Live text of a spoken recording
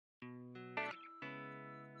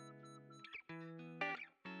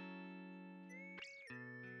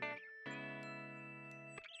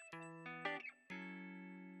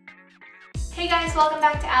Hey guys, welcome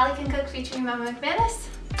back to Ally Can Cook featuring Mama McManus.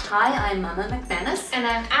 Hi, I'm Mama McManus. And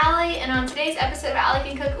I'm Ally, and on today's episode of Ally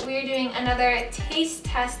Can Cook, we're doing another taste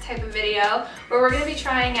test type of video where we're going to be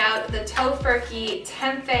trying out the Tofurky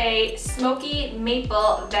Tempeh Smoky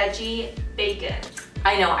Maple Veggie Bacon.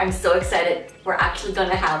 I know, I'm so excited. We're actually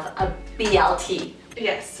going to have a BLT.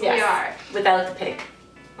 Yes, we are. Without the pig.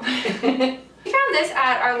 We found this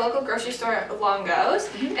at our local grocery store, Longo's.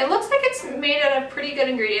 It looks like it's made out of pretty good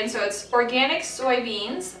ingredients. So it's organic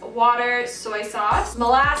soybeans, water, soy sauce,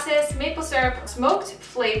 molasses, maple syrup, smoked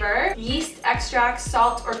flavor, yeast extract,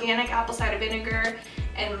 salt, organic apple cider vinegar,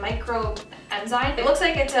 and micro enzyme. It looks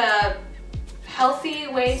like it's a healthy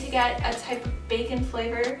way to get a type of bacon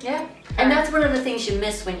flavor. Yeah, and that's one of the things you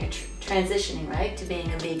miss when you're transitioning, right, to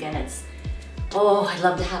being a vegan. It's, oh, I'd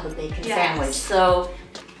love to have a bacon sandwich. So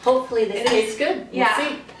hopefully this tastes good. We'll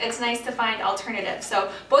see. It's nice to find alternatives.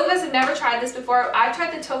 So both of us have never tried this before. I've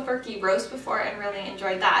tried the Tofurky roast before and really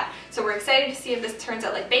enjoyed that. So we're excited to see if this turns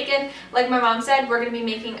out like bacon. Like my mom said, we're going to be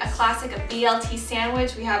making a classic BLT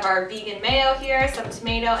sandwich. We have our vegan mayo here, some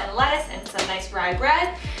tomato and lettuce, and some nice rye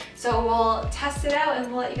bread. So we'll test it out and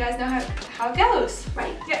we'll let you guys know how it goes.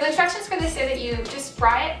 Right. Yeah, the instructions for this say that you just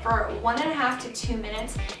fry it for 1.5 to 2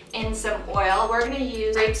 minutes in some oil. We're going to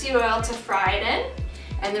use rapeseed oil to fry it in.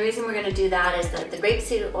 And the reason we're going to do that is that the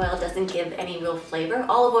grapeseed oil doesn't give any real flavor.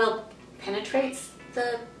 Olive oil penetrates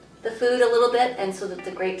the food a little bit, and so that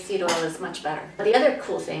the grapeseed oil is much better. But the other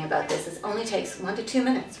cool thing about this is it only takes 1 to 2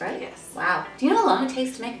 minutes, right? Yes. Wow. Do you know how long it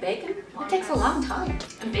takes to make bacon? It takes a long time.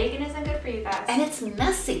 And bacon isn't good for you guys. And it's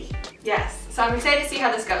messy. Yes. So I'm excited to see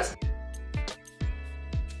how this goes.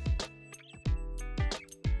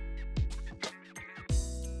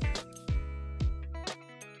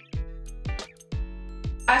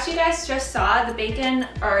 As you guys just saw, the bacon,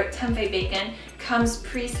 or tempeh bacon, comes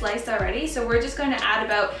pre-sliced already. So we're just going to add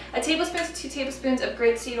about 1 tablespoon to 2 tablespoons of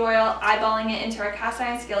grapeseed oil, eyeballing it into our cast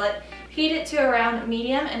iron skillet, heat it to around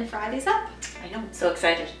medium, and fry these up. I know, I'm so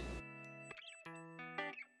excited.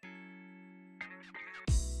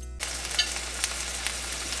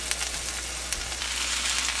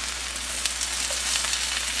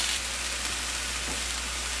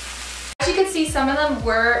 As you can see, some of them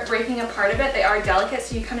were breaking apart a bit. They are delicate,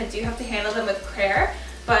 so you kind of do have to handle them with care.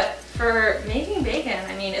 But for making bacon,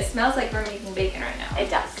 I mean, it smells like we're making bacon right now.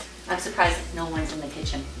 It does. I'm surprised if no one's in the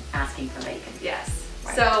kitchen asking for bacon. Yes.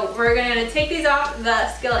 Right. So we're going to take these off the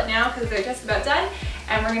skillet now because they're just about done.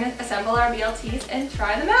 And we're going to assemble our BLTs and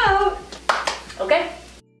try them out. Okay.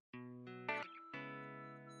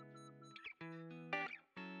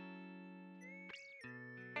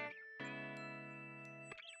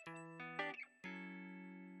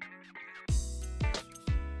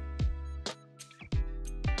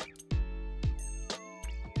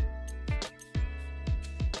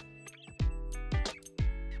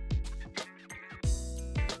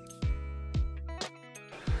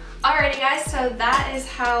 Alrighty guys, so that is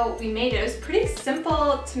how we made it. It was pretty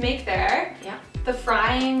simple to make there. Yeah. The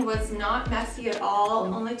frying was not messy at all.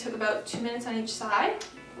 Only took about 2 minutes on each side.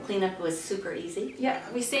 Cleanup was super easy. Yeah,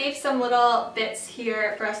 we saved some little bits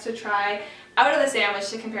here for us to try out of the sandwich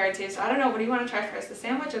to compare it to. So I don't know, what do you want to try first, the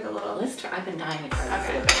sandwich or the little? Let's try. I've been dying to try this.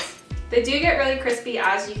 Okay. Little bit. They do get really crispy,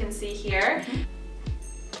 as you can see here.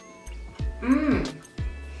 Mmm.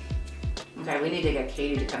 Okay, we need to get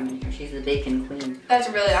Katie to come in here. She's the bacon queen. That's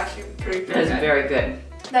really actually pretty good. That is very good.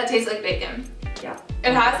 That tastes like bacon. Yeah.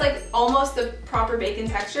 It has like almost the proper bacon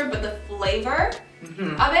texture, but the flavor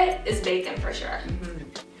of it is bacon for sure.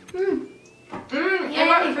 It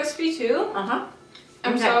got crispy too.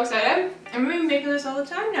 I'm so excited. I'm gonna be making this all the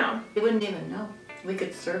time now. You wouldn't even know. We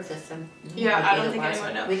could serve this and I don't think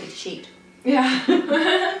anyone knows. We could cheat. Yeah.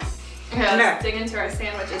 Okay, let's dig into our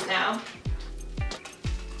sandwiches now.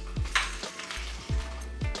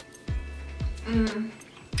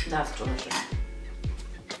 That's delicious.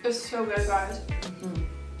 It's so good, guys.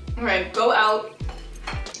 Alright, go out.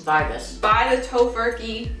 Buy this. Buy the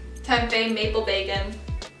Tofurky Tempeh Maple Bacon.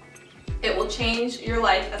 It will change your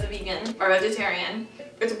life as a vegan or vegetarian.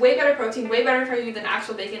 It's way better protein, way better for you than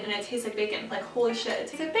actual bacon, and it tastes like bacon. Like, holy shit, it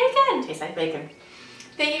tastes like bacon! Tastes like bacon.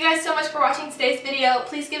 Thank you guys so much for watching today's video.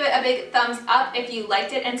 Please give it a big thumbs up if you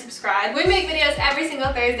liked it and subscribe. We make videos every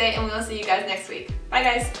single Thursday, and we will see you guys next week. Bye,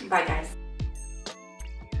 guys. Bye, guys.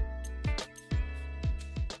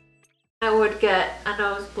 I would get a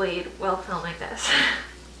nosebleed while filming this.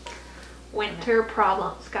 Winter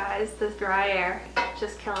problems, guys. This dry air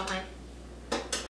just killing me.